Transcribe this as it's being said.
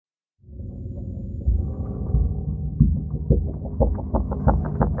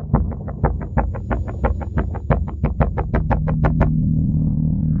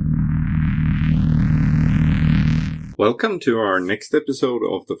Welcome to our next episode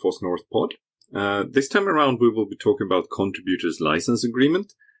of the FOSS North Pod. This time around we will be talking about contributors license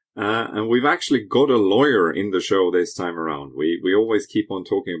agreement. And we've actually got a lawyer in the show this time around. We always keep on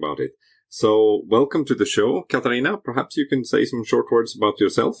talking about it. So welcome to the show, Katarina. Perhaps you can say some short words about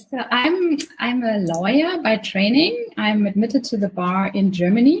yourself. So I'm a lawyer by training. I'm admitted to the bar in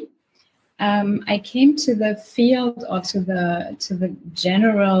Germany. I came to the field or to the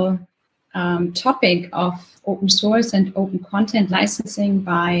general topic of open source and open content licensing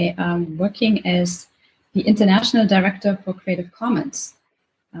by working as the International Director for Creative Commons.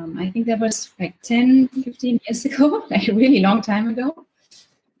 I think that was like 10, 15 years ago, like a really long time ago.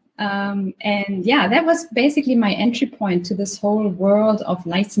 And yeah, that was basically my entry point to this whole world of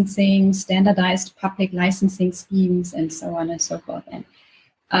licensing, standardized public licensing schemes, and so on and so forth. And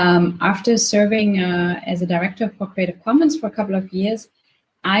after serving as a director for Creative Commons for a couple of years,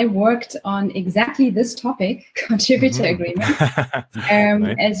 I worked on exactly this topic, contributor agreement,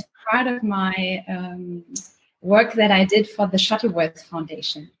 as part of my work that I did for the Shuttleworth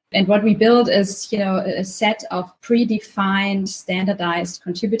Foundation. And what we build is, a set of predefined, standardized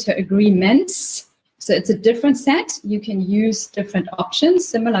contributor agreements. So it's a different set. You can use different options,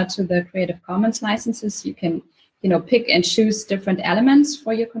 similar to the Creative Commons licenses. You can, pick and choose different elements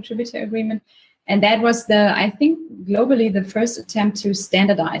for your contributor agreement. And that was I think, globally the first attempt to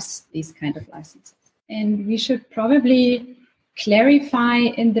standardize these kind of licenses. And we should probably clarify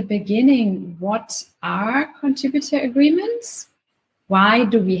in the beginning, what are contributor agreements? Why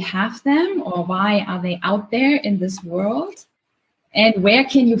do we have them, or why are they out there in this world? And where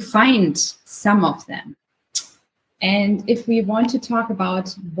can you find some of them? And if we want to talk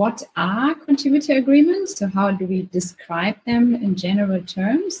about what are contributor agreements, so how do we describe them in general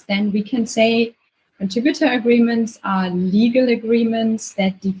terms, then we can say contributor agreements are legal agreements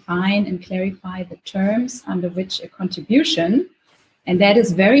that define and clarify the terms under which a contribution, and that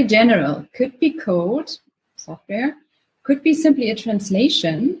is very general, could be code, software, could be simply a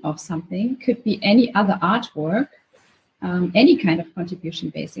translation of something, could be any other artwork, any kind of contribution,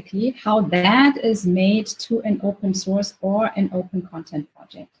 basically, how that is made to an open source or an open content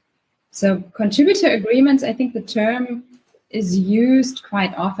project. So contributor agreements, I think the term is used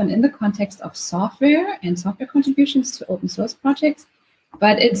quite often in the context of software and software contributions to open source projects,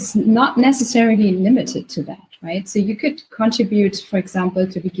 but it's not necessarily limited to that, right? So you could contribute, for example,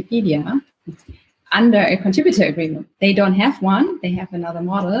 to Wikipedia under a contributor agreement. They don't have one, they have another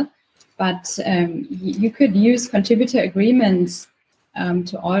model, but you could use contributor agreements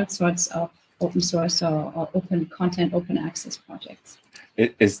to all sorts of open source or open content, open access projects.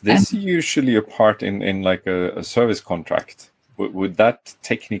 Is this usually a part in like a service contract? Would that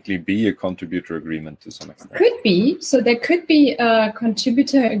technically be a contributor agreement to some extent? Could be. So there could be a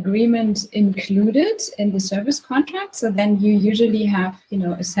contributor agreement included in the service contract. So then you usually have,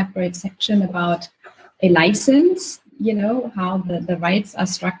 a separate section about a license, how the rights are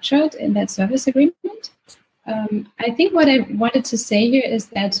structured in that service agreement. I think what I wanted to say here is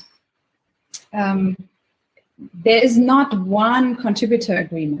that there is not one contributor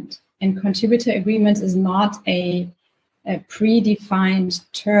agreement, and contributor agreement is not a predefined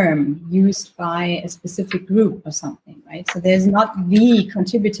term used by a specific group or something, right? So there's not the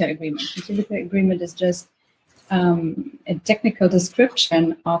contributor agreement. Contributor agreement is just a technical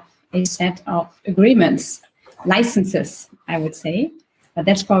description of a set of agreements, licenses, I would say, but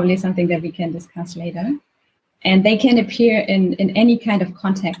that's probably something that we can discuss later. And they can appear in any kind of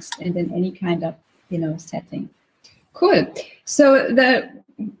context and in any kind of, setting. Cool. So the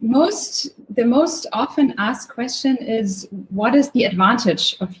most often asked question is, what is the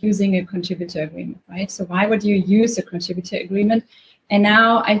advantage of using a contributor agreement, right? So why would you use a contributor agreement? And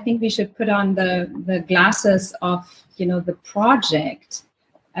now I think we should put on the glasses of, the project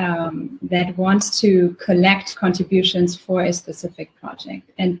that wants to collect contributions for a specific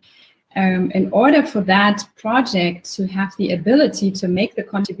project. And in order for that project to have the ability to make the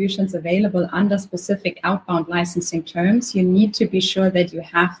contributions available under specific outbound licensing terms, you need to be sure that you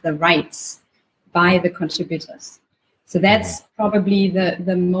have the rights by the contributors. So that's probably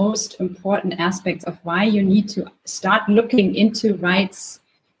the most important aspect of why you need to start looking into rights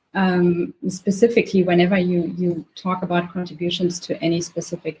specifically whenever you talk about contributions to any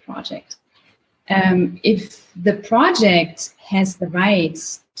specific project. If the project has the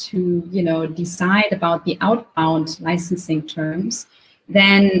rights to, decide about the outbound licensing terms,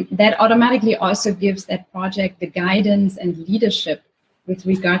 then that automatically also gives that project the guidance and leadership with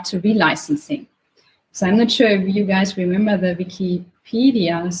regard to relicensing. So I'm not sure if you guys remember the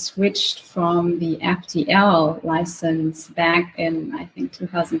Wikipedia switched from the FTL license back in, I think,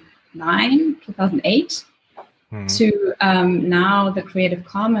 2009, 2008. to now the Creative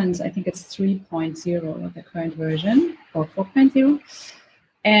Commons. I think it's 3.0, the current version, or 4.0.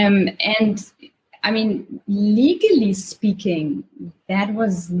 And I mean, legally speaking, that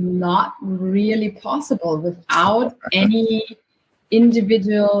was not really possible without any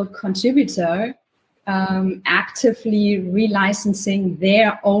individual contributor actively relicensing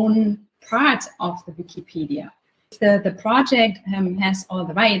their own part of the Wikipedia. If the project has all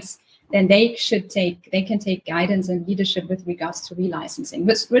the rights, then they can take guidance and leadership with regards to relicensing,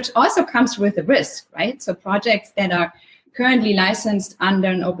 which also comes with a risk, right? So projects that are currently licensed under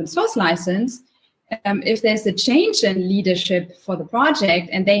an open source license, if there's a change in leadership for the project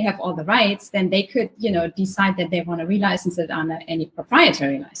and they have all the rights, then they could, decide that they want to relicense it under any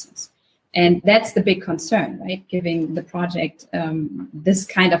proprietary license. And that's the big concern, right? Giving the project this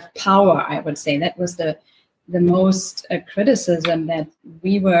kind of power, I would say. That was the most criticism that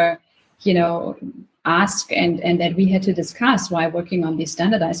we were, asked and that we had to discuss while working on these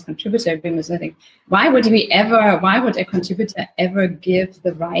standardized contributor agreements. I think, why would a contributor ever give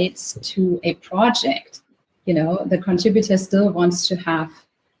the rights to a project? The contributor still wants to have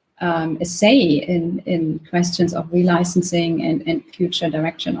a say in questions of relicensing and future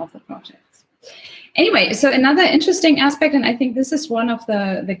direction of the projects. Anyway, so another interesting aspect, and I think this is one of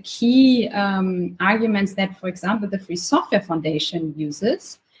the key arguments that, for example, the Free Software Foundation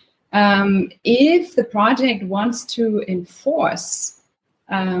uses. If the project wants to enforce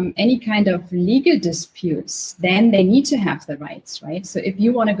any kind of legal disputes, then they need to have the rights, right? So if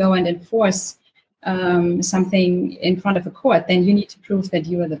you want to go and enforce something in front of a court, then you need to prove that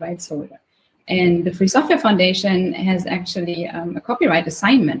you are the rights holder. And the Free Software Foundation has actually a copyright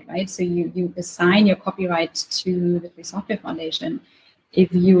assignment, right? So you assign your copyright to the Free Software Foundation if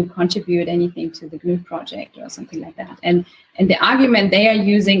you contribute anything to the GNU project or something like that. And the argument they are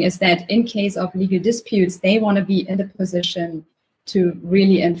using is that in case of legal disputes, they want to be in the position to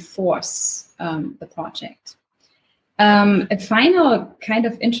really enforce the project. A final kind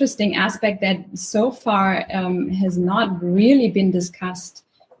of interesting aspect that so far has not really been discussed,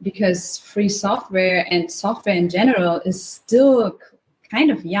 because free software and software in general is still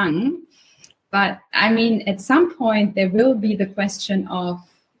kind of young. But I mean, at some point, there will be the question of,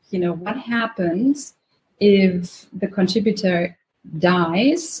 what happens if the contributor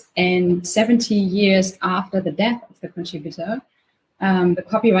dies and 70 years after the death of the contributor, the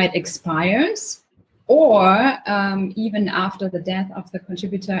copyright expires, or even after the death of the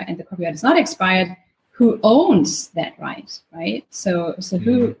contributor and the copyright is not expired, who owns that right? So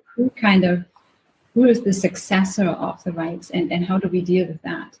who is the successor of the rights, and how do we deal with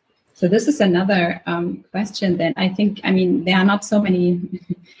that? So this is another question that I think, there are not so many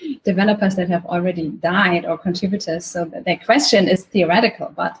developers that have already died or contributors, so that question is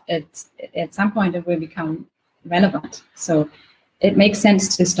theoretical, but at some point it will become relevant. So it makes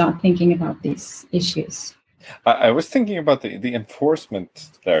sense to start thinking about these issues. I was thinking about the enforcement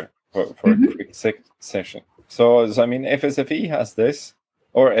there for a quick session. So FSFE has this,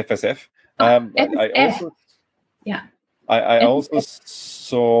 or FSF. I also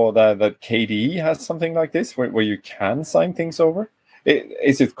saw that KDE has something like this, where you can sign things over.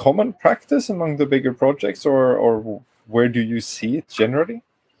 Is it common practice among the bigger projects, or where do you see it generally?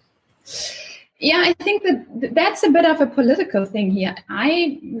 Yeah, I think that's a bit of a political thing here.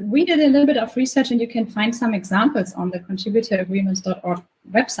 We did a little bit of research, and you can find some examples on the contributoragreements.org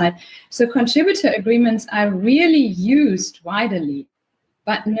website. So contributor agreements are really used widely,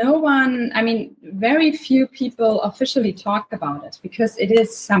 but very few people officially talk about it because it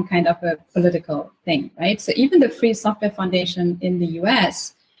is some kind of a political thing, right? So even the Free Software Foundation in the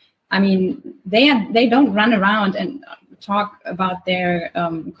US, they don't run around and talk about their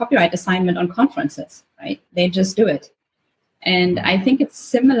copyright assignment on conferences, right? They just do it. And I think it's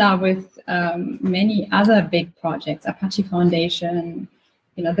similar with many other big projects, Apache Foundation,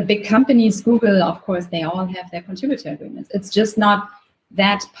 the big companies, Google, of course, they all have their contributor agreements. It's just not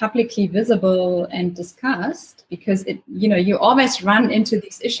that publicly visible and discussed because you always run into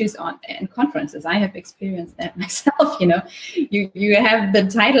these issues in conferences. I have experienced that myself. You have the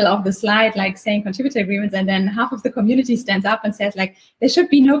title of the slide like saying contributor agreements, and then half of the community stands up and says like there should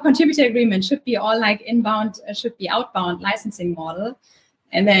be no contributor agreement, should be all like inbound, should be outbound licensing model,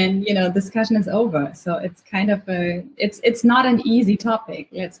 and then discussion is over. So it's kind of it's not an easy topic,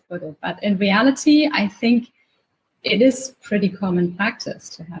 let's put it. But in reality, I think it is pretty common practice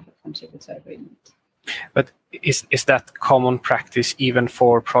to have a contributor agreement. But is that common practice even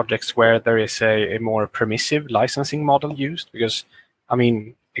for projects where there is a more permissive licensing model used? Because,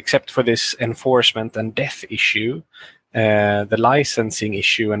 except for this enforcement and death issue, the licensing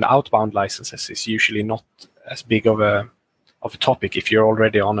issue and outbound licenses is usually not as big of a topic if you're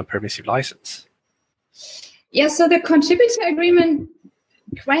already on a permissive license. Yeah, so the contributor agreement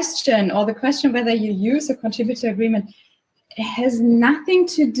question, or the question whether you use a contributor agreement, has nothing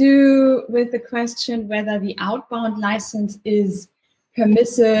to do with the question whether the outbound license is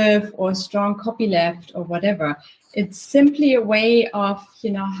permissive or strong copyleft or whatever. It's simply a way of,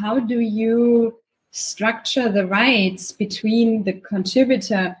 how do you structure the rights between the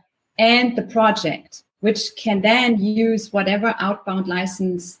contributor and the project, which can then use whatever outbound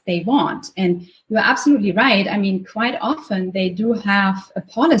license they want. And you're absolutely right. I mean, quite often they do have a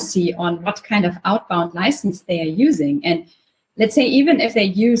policy on what kind of outbound license they are using. And let's say even if they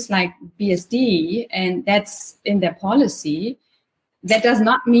use like BSD and that's in their policy, that does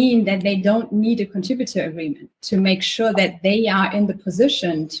not mean that they don't need a contributor agreement to make sure that they are in the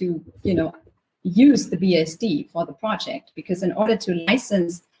position to, use the BSD for the project. Because in order to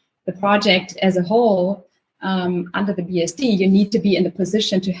license the project as a whole under the BSD, you need to be in the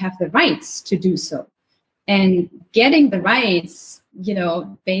position to have the rights to do so. And getting the rights,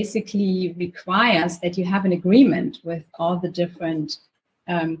 basically requires that you have an agreement with all the different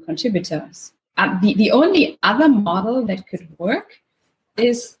contributors. The only other model that could work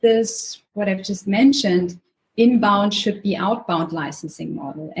is this, what I've just mentioned, inbound should be outbound licensing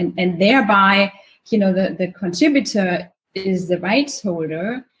model. And thereby, the contributor is the rights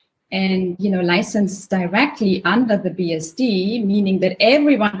holder and, licensed directly under the BSD, meaning that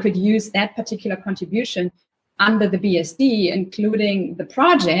everyone could use that particular contribution under the BSD, including the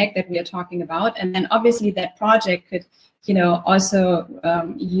project that we are talking about. And then obviously that project could, also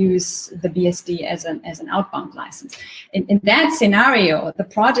use the BSD as an outbound license. In that scenario, the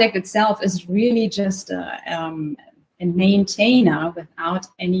project itself is really just a maintainer without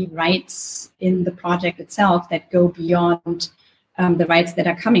any rights in the project itself that go beyond the rights that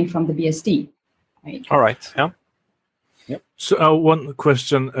are coming from the BSD. Right? All right. Yeah. Yep. So one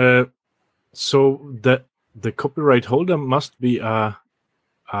question. So the copyright holder must be a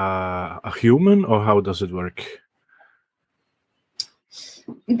human, or how does it work?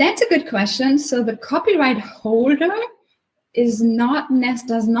 That's a good question. So the copyright holder does not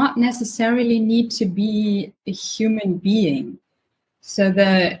necessarily need to be a human being. So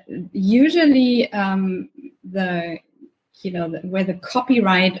usually where the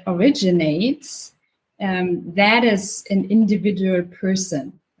copyright originates, that is an individual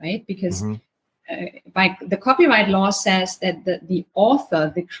person, right? Because by the copyright law says that the author,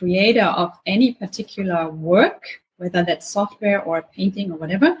 the creator of any particular work, whether that's software or painting or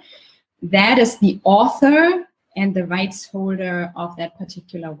whatever, that is the author and the rights holder of that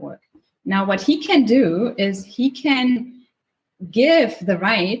particular work. Now, what he can do is he can give the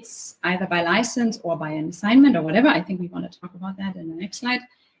rights either by license or by an assignment or whatever. I think we want to talk about that in the next slide,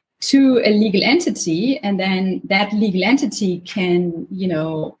 to a legal entity, and then that legal entity can,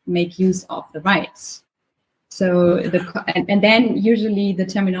 make use of the rights. So and then usually the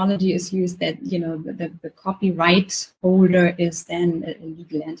terminology is used that the copyright holder is then a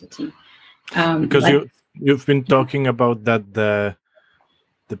legal entity. Because you've been talking about that the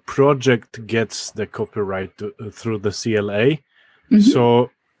project gets the copyright through the CLA. Mm-hmm. So,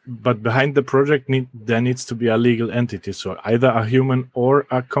 but behind the project there needs to be a legal entity. So either a human or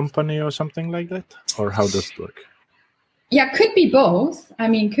a company or something like that, or how does it work? Yeah, could be both. I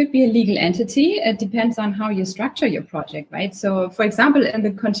mean, could be a legal entity. It depends on how you structure your project, right? So, for example, in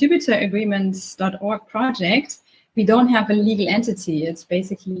the contributoragreements.org project, we don't have a legal entity. It's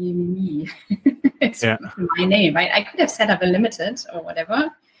basically me. It's my name, right? I could have set up a limited or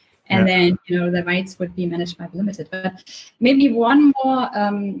whatever, and then, the rights would be managed by the limited. But maybe one more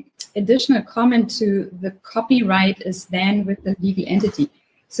additional comment to the copyright is then with the legal entity.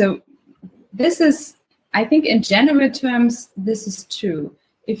 So this is, I think in general terms, this is true.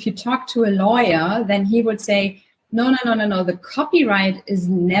 If you talk to a lawyer, then he would say, no. The copyright is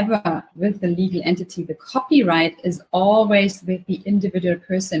never with the legal entity. The copyright is always with the individual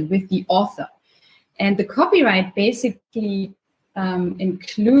person, with the author. And the copyright basically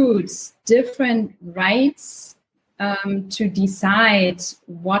includes different rights to decide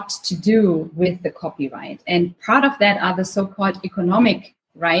what to do with the copyright. And part of that are the so-called economic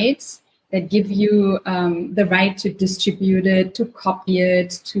rights that give you the right to distribute it, to copy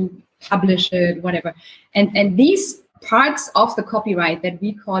it, to publish it, whatever. And these parts of the copyright that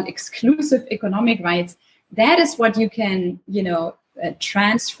we call exclusive economic rights, that is what you can,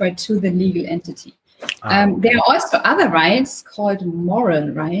 transfer to the legal entity. There are also other rights called moral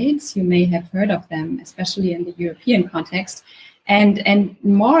rights. You may have heard of them, especially in the European context. And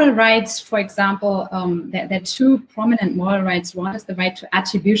moral rights, for example, there are two prominent moral rights. One is the right to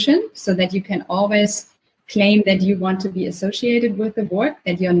attribution, so that you can always claim that you want to be associated with the work,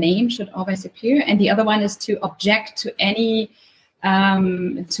 that your name should always appear. And the other one is to object to any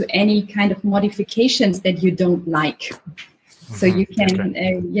kind of modifications that you don't like. So you can,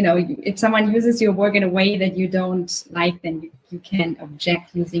 if someone uses your work in a way that you don't like, then you can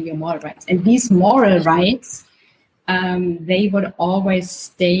object using your moral rights. And these moral rights, they would always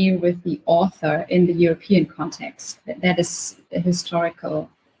stay with the author in the European context. That is a historical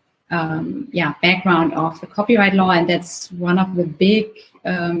background of the copyright law, and that's one of the big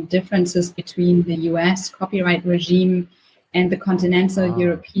differences between the US copyright regime and the continental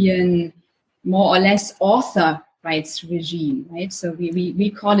European, more or less, author rights regime, right? So we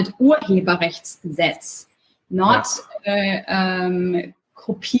call it Urheberrechtsgesetz, not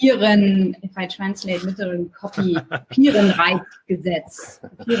kopieren, if I translate literally, Kopierenrechtgesetz,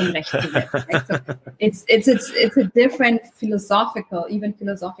 right? So it's a different philosophical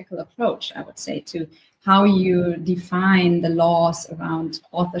approach, I would say, to how you define the laws around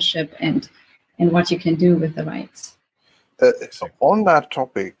authorship and what you can do with the rights. On that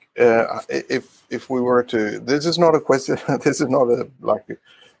topic, if we were to, this is not a question, this is not a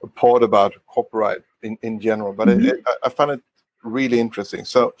pod about copyright in general, but I find it really interesting.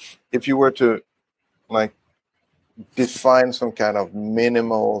 So if you were to define some kind of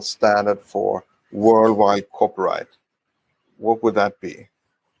minimal standard for worldwide copyright, what would that be?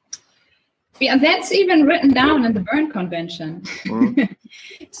 Yeah, that's even written down in the Berne Convention.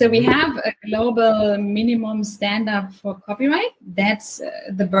 So we have a global minimum standard for copyright. That's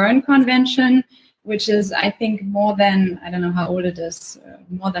the Berne Convention, which is, I think, more than, I don't know how old it is,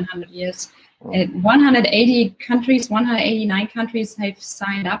 more than 100 years. 189 countries have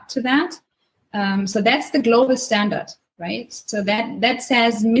signed up to that. So that's the global standard, right? So that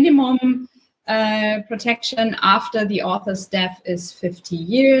says minimum protection after the author's death is 50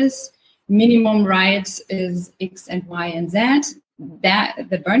 years. Minimum rights is X and Y and Z. That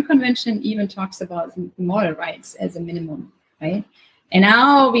the Berne Convention even talks about moral rights as a minimum, right? And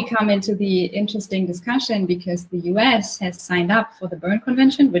now we come into the interesting discussion because the US has signed up for the Berne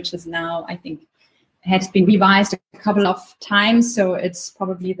Convention, which is now, I think, has been revised a couple of times. So it's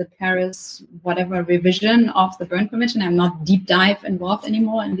probably the Paris, whatever, revision of the Berne Convention. I'm not deep dive involved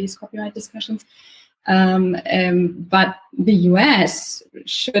anymore in these copyright discussions. But the US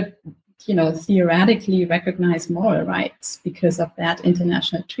should, theoretically recognize moral rights because of that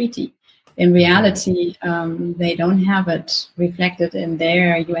international treaty. In reality, they don't have it reflected in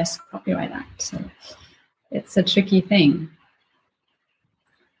their US Copyright Act. So it's a tricky thing.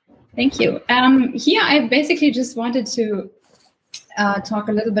 Thank you. Here, I basically just wanted to talk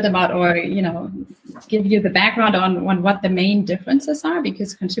a little bit about, or, give you the background on what the main differences are,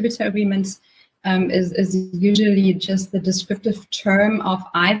 because contributor agreements is usually just the descriptive term of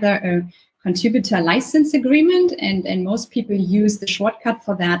either a contributor license agreement, and most people use the shortcut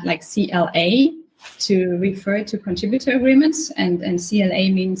for that, like CLA, to refer to contributor agreements, and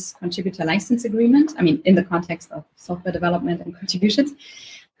CLA means contributor license agreement, in the context of software development and contributions.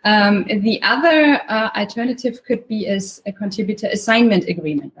 The other alternative could be as a contributor assignment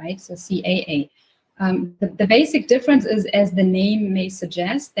agreement, right? So CAA. The basic difference is, as the name may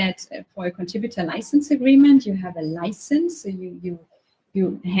suggest, that for a contributor license agreement, you have a license. So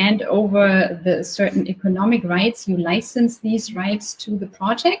you hand over the certain economic rights, you license these rights to the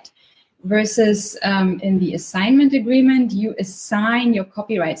project, versus in the assignment agreement, you assign your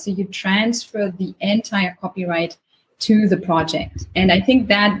copyright. So you transfer the entire copyright to the project. And I think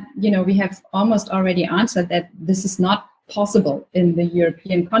that, we have almost already answered that this is not possible in the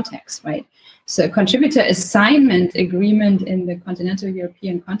European context, right? So a contributor assignment agreement in the continental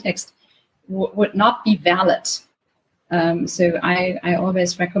European context would not be valid. So I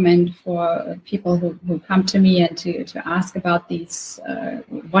always recommend for people who come to me and to ask about these,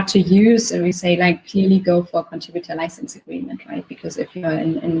 what to use, and we say, clearly go for a contributor license agreement, right? Because if you're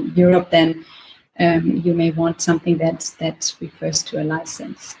in Europe, then you may want something that refers to a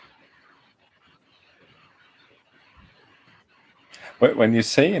license. When you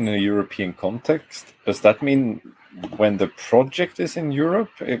say in a European context, does that mean when the project is in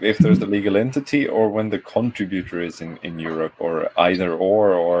Europe, if there's the legal entity, or when the contributor is in Europe, or either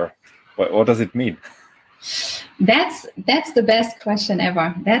or what does it mean? That's the best question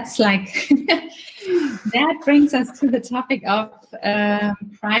ever. That's that brings us to the topic of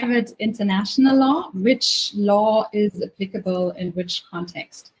private international law. Which law is applicable in which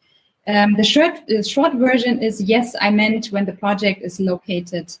context? The short version is, yes, I meant when the project is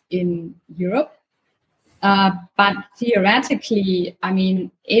located in Europe. But theoretically,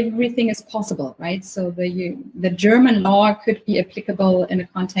 everything is possible, right? So the German law could be applicable in a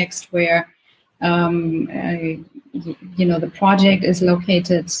context where the project is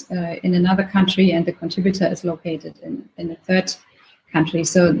located in another country and the contributor is located in a third country.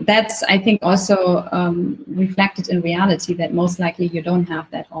 So that's, I think, also reflected in reality, that most likely you don't have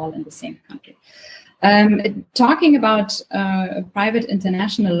that all in the same country. Talking about private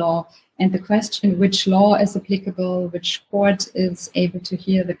international law and the question which law is applicable, which court is able to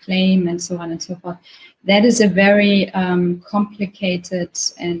hear the claim, and so on and so forth, that is a very complicated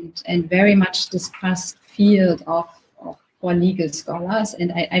and very much discussed field for legal scholars.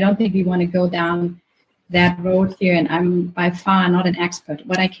 And I don't think we want to go down that road here, and I'm by far not an expert.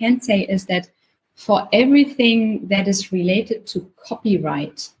 What I can say is that for everything that is related to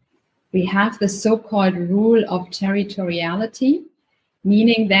copyright, we have the so-called rule of territoriality,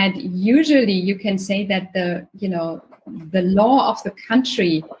 meaning that usually you can say that the law of the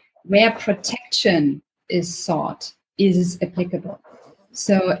country where protection is sought is applicable.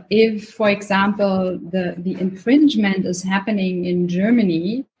 So if, for example, the infringement is happening in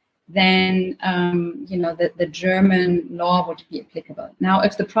Germany, then the German law would be applicable. Now,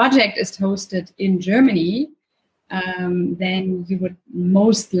 if the project is hosted in Germany, then you would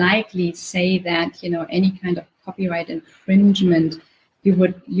most likely say that any kind of copyright infringement, you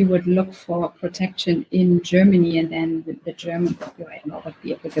would look for protection in Germany, and then the German copyright law would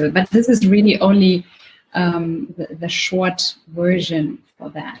be applicable. But this is really only the short version for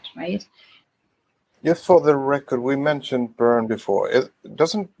that, right? Just for the record, we mentioned Berne before.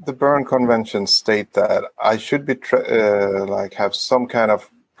 Doesn't the Berne Convention state that I should be have some kind of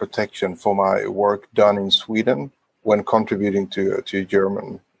protection for my work done in Sweden when contributing to a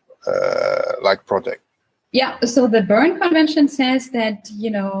German project? Yeah, so the Berne Convention says that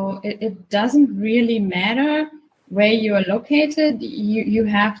it doesn't really matter where you are located. You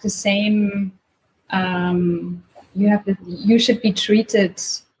have the same. You should be treated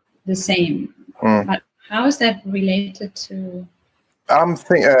the same. But how is that related to? I'm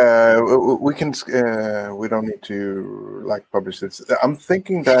thinking we don't need to publish this. I'm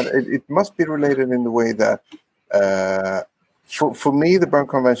thinking that it must be related in the way that for me the Berne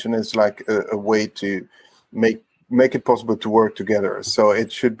Convention is like a way to make it possible to work together. So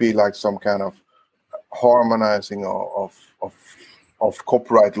it should be like some kind of harmonizing of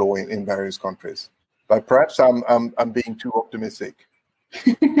copyright law in various countries. But perhaps I'm being too optimistic.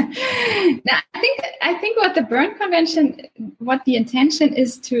 Now, I think what the Berne Convention, what the intention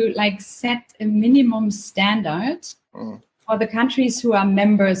is to set a minimum standard for the countries who are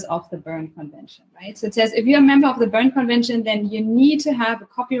members of the Berne Convention, right? So it says if you're a member of the Berne Convention, then you need to have a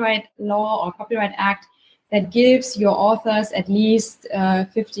copyright law or copyright act that gives your authors at least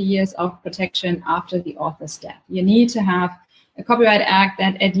 50 years of protection after the author's death. You need to have a copyright act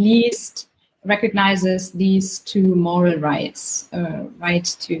that at least recognizes these two moral rights, right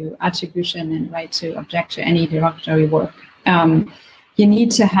to attribution and right to object to any derogatory work. You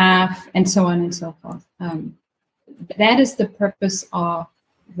need to have, and so on and so forth. That is the purpose of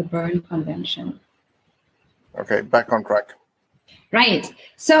the Berne Convention. Okay, back on track. Right.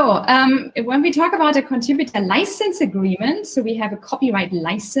 So when we talk about a contributor license agreement, so we have a copyright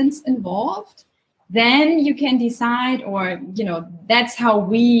license involved, then you can decide, or that's how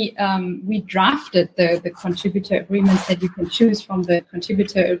we drafted the contributor agreements that you can choose from the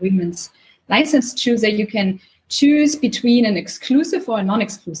contributor agreements license chooser. You can choose between an exclusive or a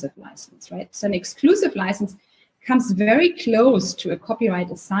non-exclusive license, right? So an exclusive license comes very close to a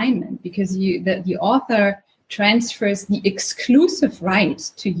copyright assignment because the author transfers the exclusive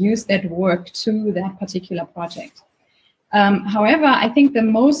right to use that work to that particular project. However, I think the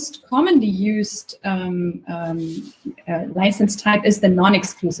most commonly used license type is the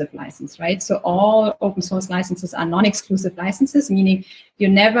non-exclusive license, right? So all open source licenses are non-exclusive licenses, meaning you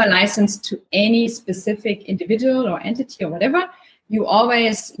never license to any specific individual or entity or whatever. You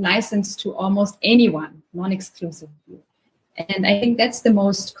always license to almost anyone, non-exclusively. And I think that's the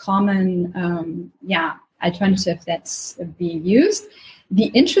most common alternative that's being used.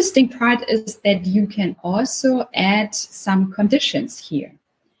 The interesting part is that you can also add some conditions here.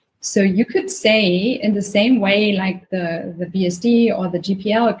 So you could say, in the same way like the BSD or the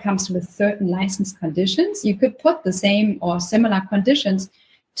GPL comes with certain license conditions, you could put the same or similar conditions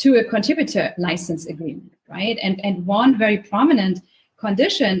to a contributor license agreement, right? And one very prominent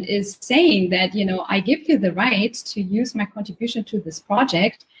condition is saying that, I give you the right to use my contribution to this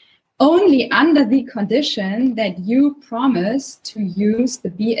project only under the condition that you promise to use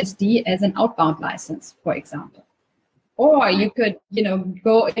the BSD as an outbound license, for example. Or you could,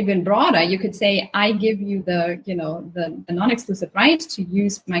 go even broader. You could say, I give you the non-exclusive right to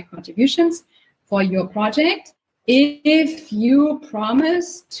use my contributions for your project if you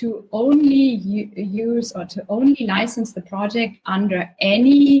promise to only use or to only license the project under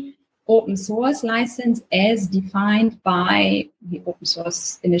any open source license as defined by the Open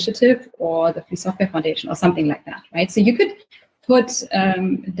Source Initiative or the Free Software Foundation or something like that, right? So you could put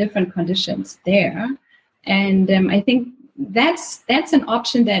different conditions there. And I think that's an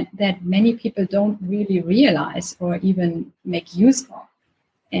option that many people don't really realize or even make use of.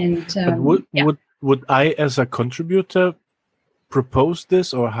 And would I, as a contributor, propose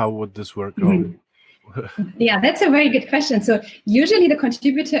this, or how would this work? Mm-hmm. Yeah, that's a very good question. So usually the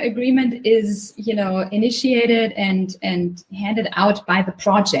contributor agreement is, initiated and handed out by the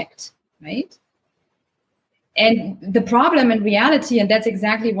project, right? And the problem in reality, and that's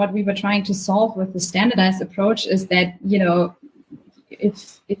exactly what we were trying to solve with the standardized approach, is that,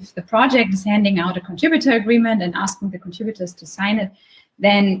 if the project is handing out a contributor agreement and asking the contributors to sign it,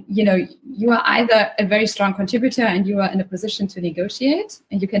 then, you are either a very strong contributor and you are in a position to negotiate,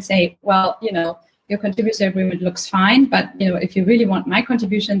 and you can say, well, your contributor agreement looks fine, but, if you really want my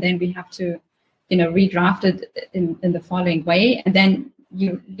contribution, then we have to, redraft it in the following way. And then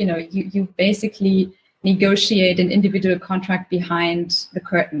you basically negotiate an individual contract behind the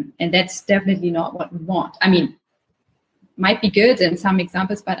curtain. And that's definitely not what we want. I mean, might be good in some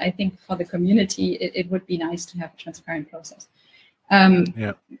examples, but I think for the community, it would be nice to have a transparent process.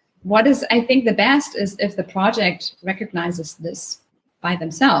 What is, I think, the best is if the project recognizes this by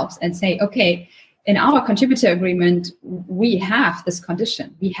themselves and say, okay, in our contributor agreement, we have this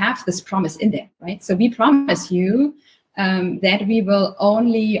condition, we have this promise in there, right? So we promise you that we will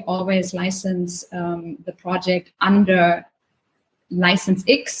only always license the project under license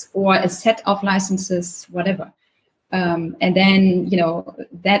X or a set of licenses, whatever. And then,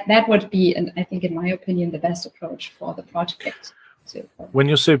 that would be, and I think, in my opinion, the best approach for the project. When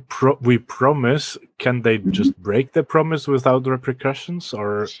you say we promise, can they just break the promise without repercussions,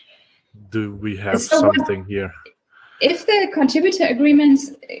 or do we have something here? If the contributor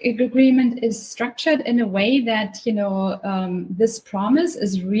agreement is structured in a way that, this promise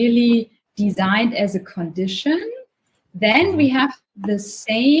is really designed as a condition, then we have the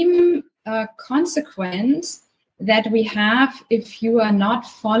same consequence that we have if you are not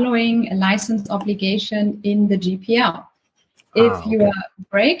following a license obligation in the GPL. If you are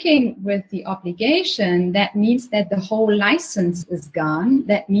breaking with the obligation, that means that the whole license is gone.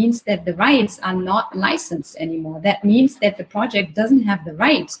 That means that the rights are not licensed anymore. That means that the project doesn't have the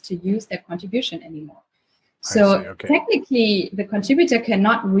right to use their contribution anymore. So technically, the contributor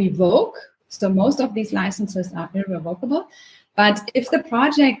cannot revoke. So most of these licenses are irrevocable. But if the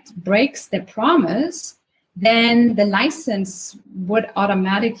project breaks the promise, then the license would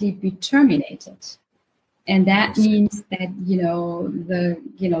automatically be terminated. And that means that,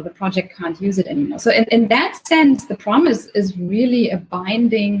 the project can't use it anymore. So in that sense, the promise is really a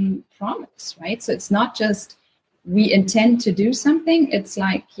binding promise, right? So it's not just we intend to do something. It's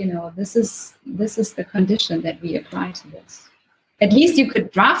like, this is the condition that we apply to this. At least you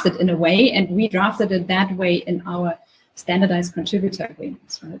could draft it in a way, and we drafted it that way in our standardized contributor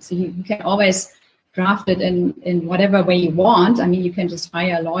agreements, right? So you can always draft it in whatever way you want. I mean, you can just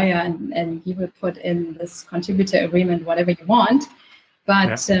hire a lawyer and he will put in this contributor agreement whatever you want.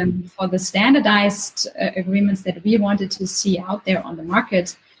 But for the standardized agreements that we wanted to see out there on the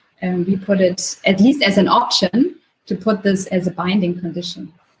market, we put it at least as an option to put this as a binding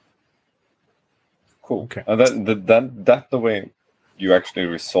condition. Cool. Okay. That's the way you actually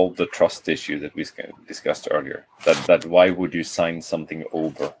resolve the trust issue that we discussed earlier. That why would you sign something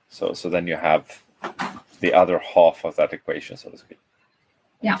over? So then you have the other half of that equation, so to speak.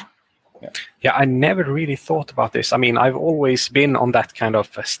 Yeah, I never really thought about this. I mean, I've always been on that kind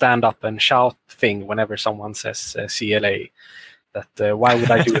of stand up and shout thing whenever someone says CLA, that why would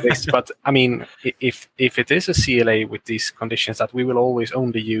I do this? But I mean, if it is a CLA with these conditions that we will always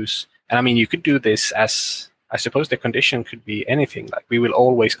only use, and I mean, you could do this as, I suppose the condition could be anything, like we will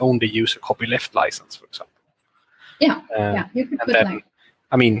always only use a copyleft license, for example. Yeah, you could put that.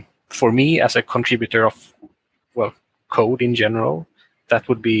 I mean, for me as a contributor of, code in general, that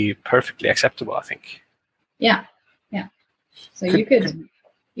would be perfectly acceptable, I think. Yeah. So you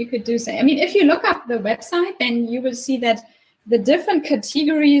could do so. I mean, if you look up the website, then you will see that the different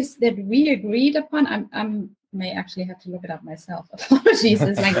categories that we agreed upon, I may actually have to look it up myself. Apologies,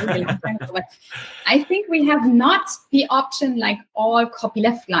 it's like really long time ago, but I think we have not the option like all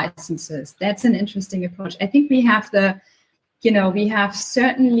copyleft licenses. That's an interesting approach. I think we have we have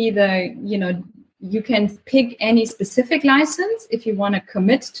certainly you can pick any specific license. If you want to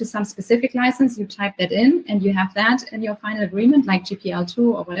commit to some specific license, you type that in and you have that in your final agreement, like GPL2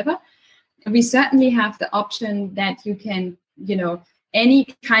 or whatever. we certainly have the option that you can, any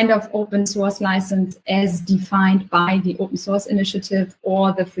kind of open source license as defined by the Open Source Initiative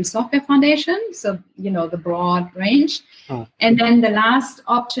or the Free Software Foundation. So, the broad range. Oh. And then the last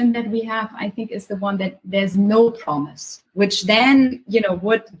option that we have, I think, is the one that there's no promise, which then,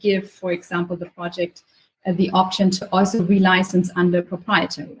 would give, for example, the project the option to also relicense under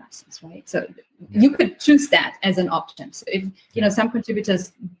proprietary license, right? So you could choose that as an option. So if, some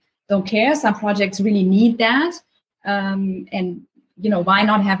contributors don't care, some projects really need that, and why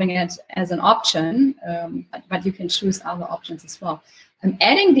not having it as an option? But you can choose other options as well.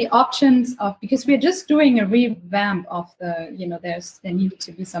 Adding the options of, because we're just doing a revamp of the, there needed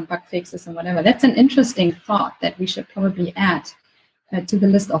to be some bug fixes and whatever. That's an interesting thought that we should probably add to the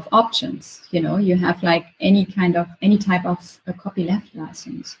list of options. You have like any type of a copyleft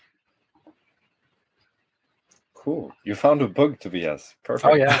license. Cool. You found a bug, Tobias.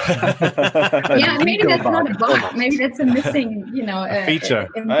 Perfect. Oh, yeah. Yeah, maybe that's not a bug. Maybe that's a missing, a feature.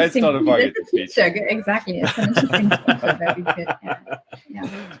 It's not a bug, it's a feature. Exactly. It's an interesting feature that we could add. Yeah.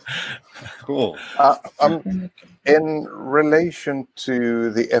 Cool. In relation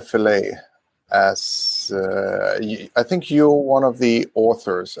to the FLA, as I think you're one of the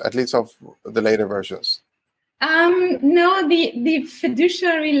authors, at least of the later versions. No, the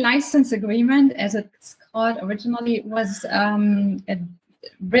fiduciary license agreement, as it's called originally, was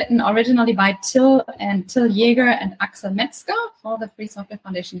written originally by Till Jäger and Axel Metzger for the Free Software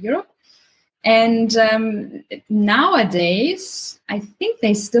Foundation Europe. And nowadays, I think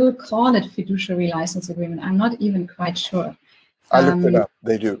they still call it fiduciary license agreement. I'm not even quite sure. I looked it up.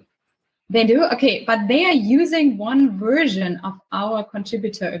 They do. They do? Okay, but they are using one version of our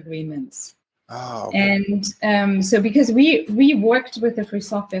contributor agreements. Oh, okay. And so because we worked with the Free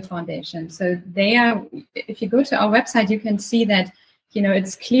Software Foundation, so they are, if you go to our website, you can see that,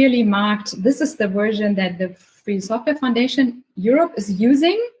 it's clearly marked, this is the version that the Free Software Foundation Europe is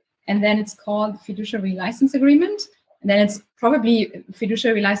using, and then it's called Fiduciary License Agreement, and then it's probably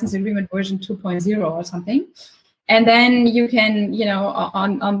Fiduciary License Agreement version 2.0 or something. And then you can,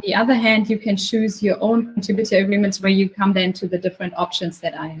 on the other hand, you can choose your own contributor agreements where you come then to the different options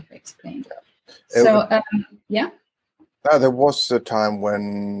that I have explained. So, yeah. There was a time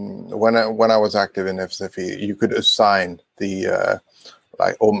when I was active in FSFE, you could assign the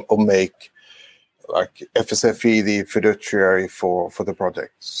or make like FSFE the fiduciary for the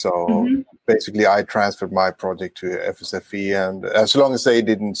project. So basically, I transferred my project to FSFE, and as long as they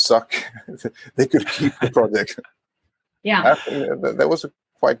didn't suck, they could keep the project. Yeah, that was a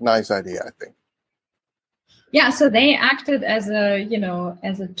quite nice idea, I think. Yeah, so they acted as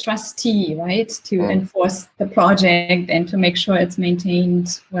a trustee, right, to enforce the project and to make sure it's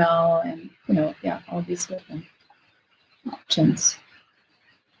maintained well, and all these different options.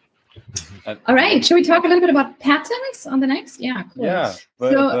 All right, should we talk a little bit about patents on the next? Yeah, cool. Yeah,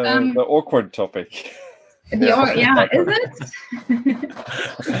 the awkward topic. Is it?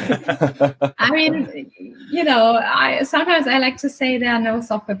 I mean, sometimes I like to say there are no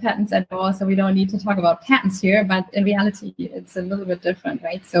software patents at all, so we don't need to talk about patents here, but in reality, it's a little bit different,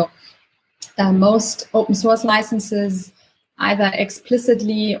 right? So most open source licenses either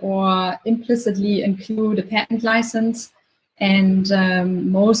explicitly or implicitly include a patent license, and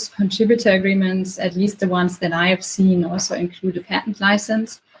most contributor agreements, at least the ones that I have seen, also include a patent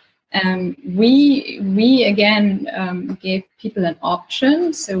license. We again gave people an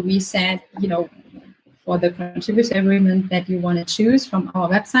option. So we said, for the contributor agreement that you want to choose from our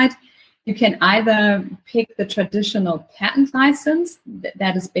website, you can either pick the traditional patent license,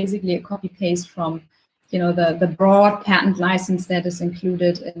 that is basically a copy paste from, the broad patent license that is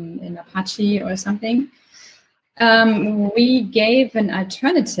included in Apache or something. We gave an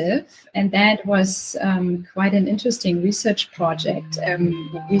alternative, and that was quite an interesting research project.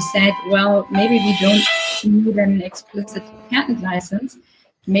 We said, well, maybe we don't need an explicit patent license.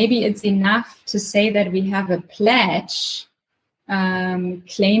 Maybe it's enough to say that we have a pledge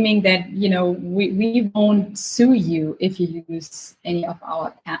claiming that, we won't sue you if you use any of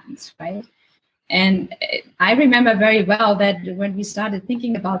our patents, right? And I remember very well that when we started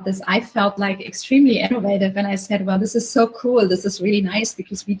thinking about this, I felt like extremely innovative. And I said, well, this is so cool. This is really nice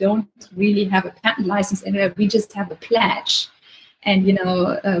because we don't really have a patent license anywhere. We just have a pledge. And,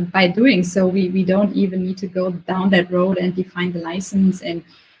 by doing so, we don't even need to go down that road and define the license and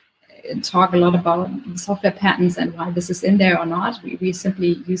talk a lot about software patents and why this is in there or not. We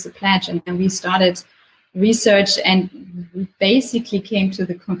simply use a pledge. And then we started research, and we basically came to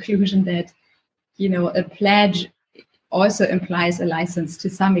the conclusion that a pledge also implies a license to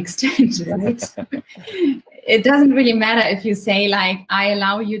some extent, right? it doesn't really matter if you say like, I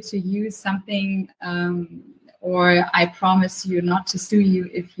allow you to use something, or I promise you not to sue you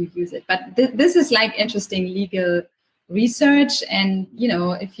if you use it. But this is like interesting legal research, and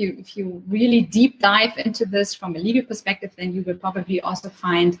if you really deep dive into this from a legal perspective, then you will probably also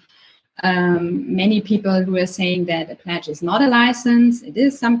find many people who are saying that a pledge is not a license, it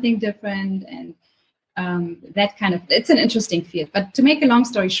is something different, and that kind of, it's an interesting field. But to make a long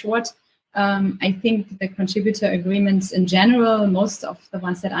story short, I think the contributor agreements in general, most of the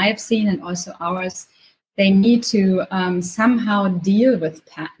ones that I have seen and also ours, they need to somehow deal with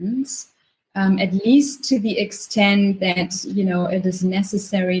patents, at least to the extent that it is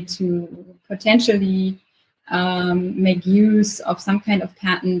necessary to potentially make use of some kind of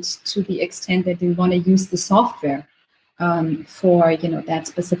patent to the extent that you want to use the software for that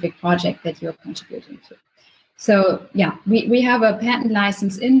specific project that you're contributing to. So yeah, we have a patent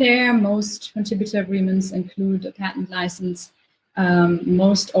license in there. Most contributor agreements include a patent license.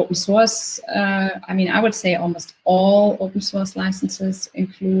 Most open source, I would say almost all open source licenses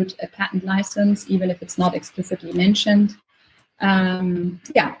include a patent license, even if it's not explicitly mentioned.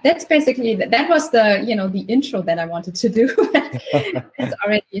 Yeah, that's basically, that was the intro that I wanted to do. It's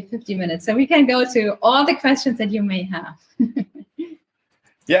already 50 minutes, so we can go to all the questions that you may have.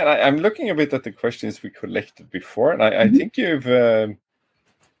 Yeah, I'm looking a bit at the questions we collected before, and I think you've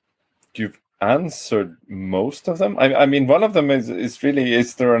answered most of them. I mean, one of them is really,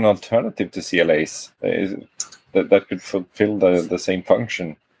 is there an alternative to CLAs that could fulfill the same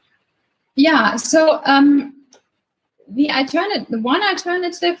function? Yeah, so the one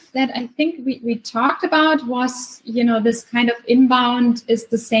alternative that I think we talked about was, this kind of inbound is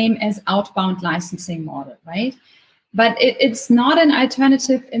the same as outbound licensing model, right? But it's not an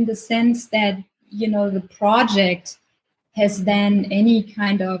alternative in the sense that, the project has then any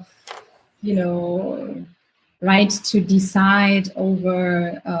kind of, right to decide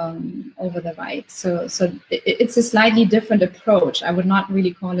over the rights. So it's a slightly different approach. I would not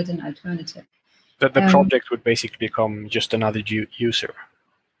really call it an alternative. The project would basically become just another user.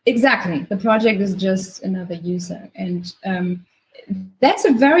 Exactly. The project is just another user. And that's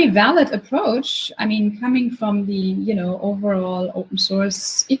a very valid approach. I mean, coming from the, overall open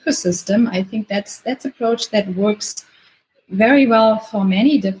source ecosystem, I think that's approach that works very well for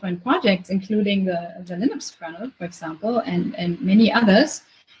many different projects, including the Linux kernel, for example, and many others.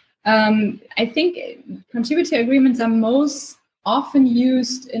 I think contributor agreements are most often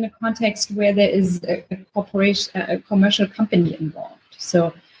used in a context where there is a corporation, a commercial company involved.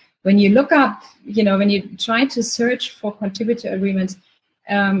 So when you look up, when you try to search for contributor agreements,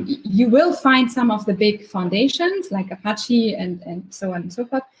 you will find some of the big foundations like Apache and so on and so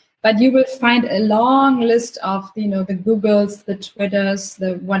forth. But you will find a long list of, the Googles, the Twitters,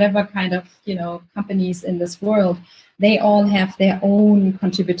 the whatever kind of, companies in this world. They all have their own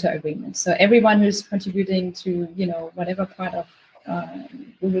contributor agreements. So everyone who's contributing to, whatever part of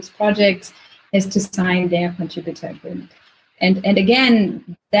Google's projects has to sign their contributor agreement. And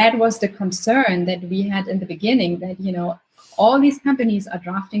again, that was the concern that we had in the beginning, that, all these companies are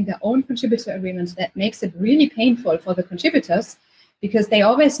drafting their own contributor agreements. That makes it really painful for the contributors, because they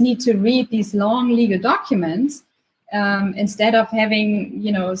always need to read these long legal documents instead of having,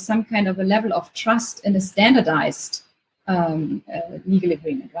 some kind of a level of trust in a standardized legal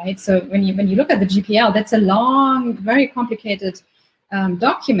agreement, right? So when you look at the GPL, that's a long, very complicated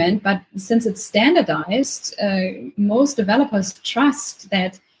document, but since it's standardized, most developers trust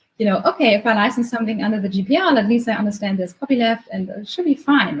that, okay, if I license something under the GPL, at least I understand there's copyleft and it should be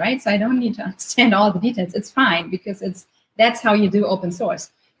fine, right? So I don't need to understand all the details. It's fine, because that's how you do open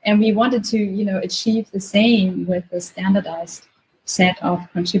source. And we wanted to, achieve the same with the standardized set of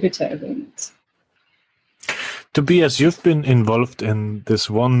contributor agreements. Tobias, you've been involved in this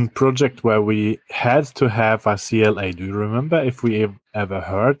one project where we had to have a CLA. Do you remember if we ever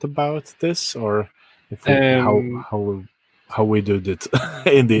heard about this, or if how we did it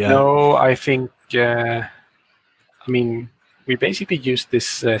in the end? No, I think, we basically used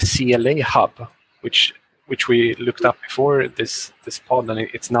this CLA hub, which we looked up before this pod, and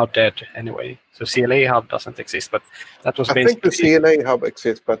it's now dead anyway. So CLA hub doesn't exist, but that was basically... I think the CLA hub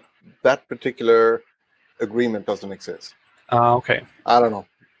exists, but that particular agreement doesn't exist. Okay. I don't know.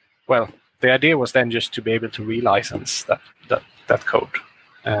 Well, the idea was then just to be able to relicense that code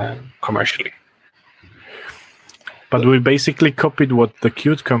commercially. But we basically copied what the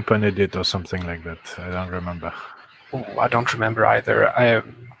Qt company did or something like that. I don't remember. Oh, I don't remember either.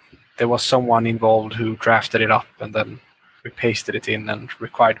 There was someone involved who drafted it up, and then we pasted it in and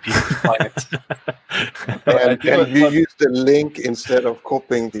required people to sign it. And you used the link instead of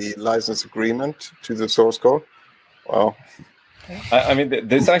copying the license agreement to the source code. Wow. I mean,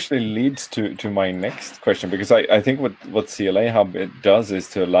 this actually leads to my next question, because I think what CLA Hub it does is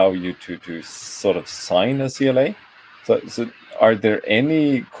to allow you to sort of sign a CLA. So are there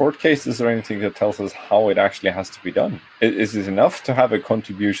any court cases or anything that tells us how it actually has to be done? Is it enough to have a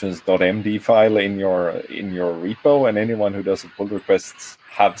contributions.md file in your repo, and anyone who does a pull request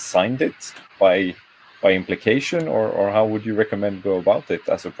have signed it by implication, or how would you recommend go about it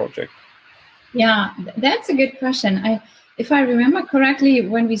as a project? Yeah, that's a good question. If I remember correctly,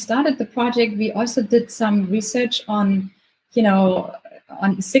 when we started the project, we also did some research on,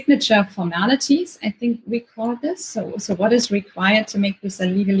 on signature formalities, I think we call this. So what is required to make this a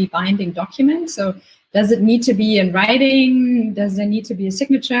legally binding document? So does it need to be in writing? Does there need to be a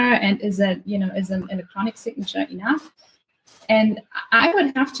signature? And is an electronic signature enough? And I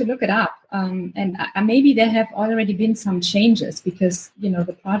would have to look it up. And maybe there have already been some changes, because,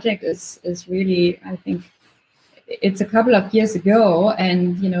 the project is really, I think, it's a couple of years ago,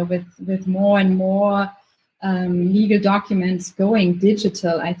 and with more and more legal documents going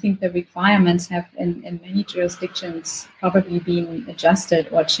digital, I think the requirements have in many jurisdictions probably been adjusted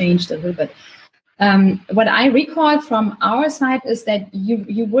or changed a little bit. What I recall from our side is that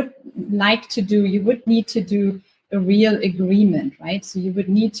you would need to do a real agreement, right? So you would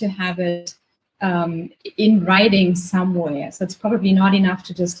need to have it in writing somewhere. So it's probably not enough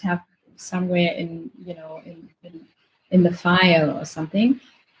to just have somewhere in the file or something,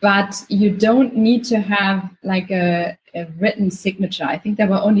 but you don't need to have like a written signature. I think there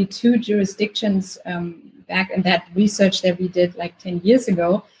were only 2 jurisdictions back in that research that we did like 10 years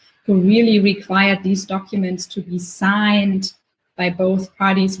ago who really required these documents to be signed by both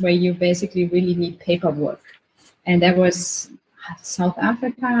parties, where you basically really need paperwork. And there was South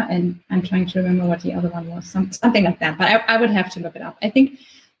Africa, and I'm trying to remember what the other one was, something like that, but I would have to look it up. I think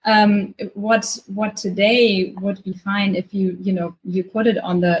what today would be fine if you put it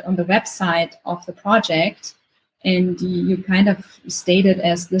on the website of the project, and you kind of state it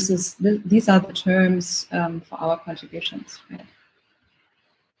as these are the terms for our contributions. Right?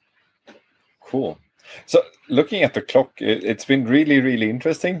 Cool. So looking at the clock, it's been really, really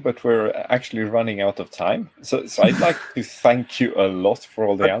interesting, but we're actually running out of time. So I'd like to thank you a lot for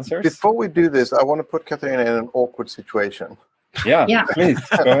all the answers. Before we do this, I want to put Katarina in an awkward situation. Yeah. Please,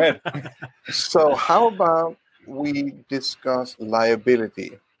 go ahead. So how about we discuss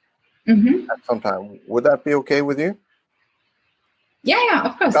liability at some time? Would that be okay with you? Yeah,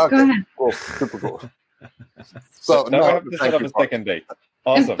 of course. Okay. Go ahead. Cool. Super cool. So now I have to set up a second date.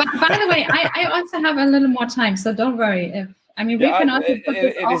 Awesome. By the way, I also have a little more time, so don't worry. We can also put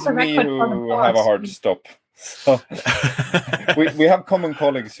this off the record. It is me who have a hard stop. So we have common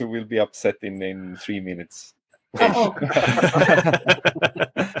colleagues who will be upset in 3 minutes. Oh.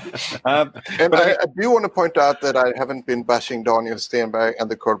 And I do want to point out that I haven't been bashing Daniel Stenberg and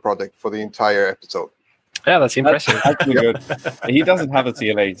the Code Project for the entire episode. Yeah, that's impressive. That's actually good. He doesn't have a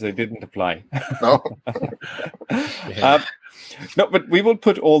CLA, so it didn't apply. No. No, but we will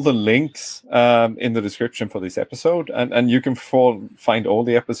put all the links in the description for this episode, and you can find all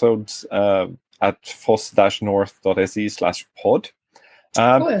the episodes at foss-north.se/pod.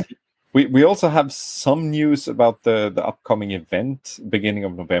 Cool. We also have some news about the upcoming event beginning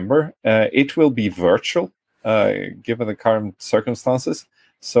of November. It will be virtual, given the current circumstances.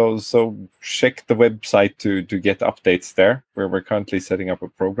 So check the website to get updates there, where we're currently setting up a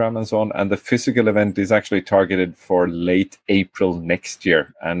program and so on. And the physical event is actually targeted for late April next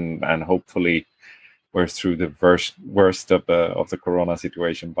year, and hopefully we're through the worst of the Corona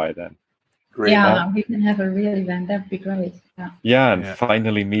situation by then. Great. Yeah, we can have a real event. That'd be great. Yeah, and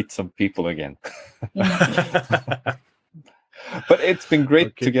finally meet some people again. Yeah. But it's been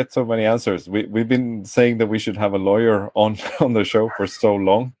great to get so many answers. We've been saying that we should have a lawyer on the show for so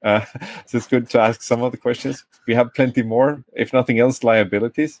long. So it's good to ask some of the questions. We have plenty more, if nothing else,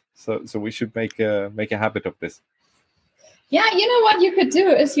 liabilities. So we should make a habit of this. Yeah, you know what you could do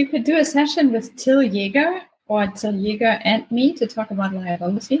is you could do a session with Till Jäger and me to talk about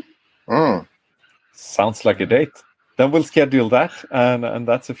liability. Sounds like a date. Then we'll schedule that, and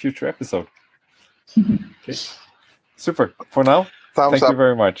that's a future episode. Okay. Super. For now, Thumbs thank up. you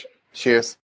very much. Cheers.